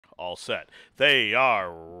all set. They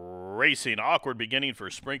are racing. Awkward beginning for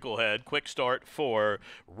Sprinklehead. Quick start for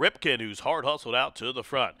Ripken, who's hard hustled out to the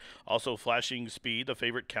front. Also flashing speed, the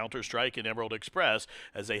favorite Counter Strike and Emerald Express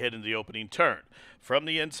as they head into the opening turn. From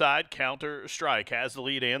the inside, Counter Strike has the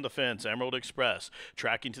lead and the fence. Emerald Express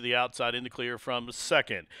tracking to the outside in the clear from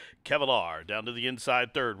second. Kevlar down to the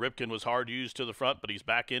inside third. Ripken was hard used to the front, but he's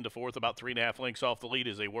back into fourth, about 3.5 lengths off the lead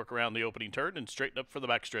as they work around the opening turn and straighten up for the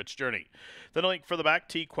backstretch journey. Then a link for the back,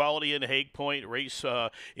 T-Quality and Hague Point race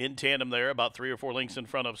in tandem there, about 3 or 4 lengths in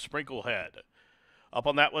front of Sprinklehead. Up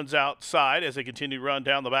on that one's outside as they continue to run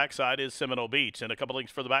down the backside is Seminole Beach. And a couple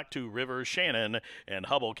links for the back to River Shannon, and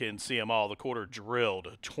Hubble can see them all. The quarter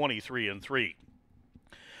drilled 23-3.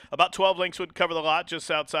 About 12 lengths would cover the lot just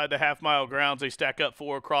outside the half-mile grounds. They stack up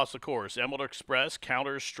 4 across the course. Emerald Express,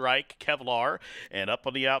 Counter Strike, Kevlar, and up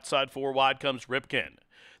on the outside 4 wide comes Ripken.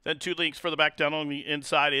 Then 2 links for the back down on the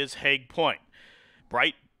inside is Hague Point.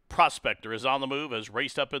 Bright Prospector is on the move, has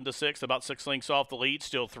raced up into 6th, about 6 lengths off the lead.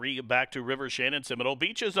 Still 3 back to River Shannon. Seminole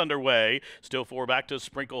Beach is underway. Still 4 back to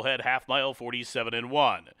Sprinklehead, half-mile,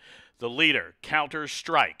 47-1. The leader, Counter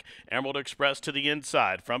Strike. Emerald Express to the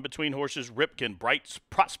inside. From between horses, Ripken, Bright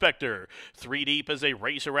Prospector. 3 deep as they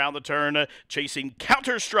race around the turn, chasing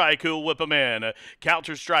Counter Strike, who'll whip them in.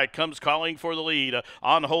 Counter Strike comes calling for the lead.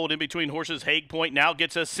 On hold in between horses, Hague Point now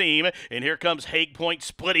gets a seam. And here comes Hague Point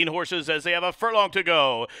splitting horses as they have a furlong to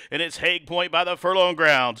go. And it's Hague Point by the furlong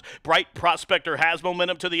grounds. Bright Prospector has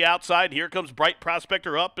momentum to the outside. Here comes Bright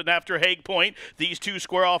Prospector up and after Hague Point. These two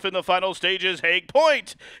square off in the final stages. Hague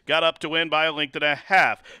Point got up to win by 1.5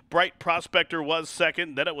 lengths. Bright Prospector was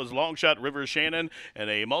second. Then it was Longshot River Shannon and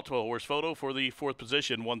a multiple horse photo for the 4th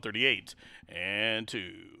position, 138 and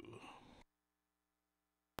 2.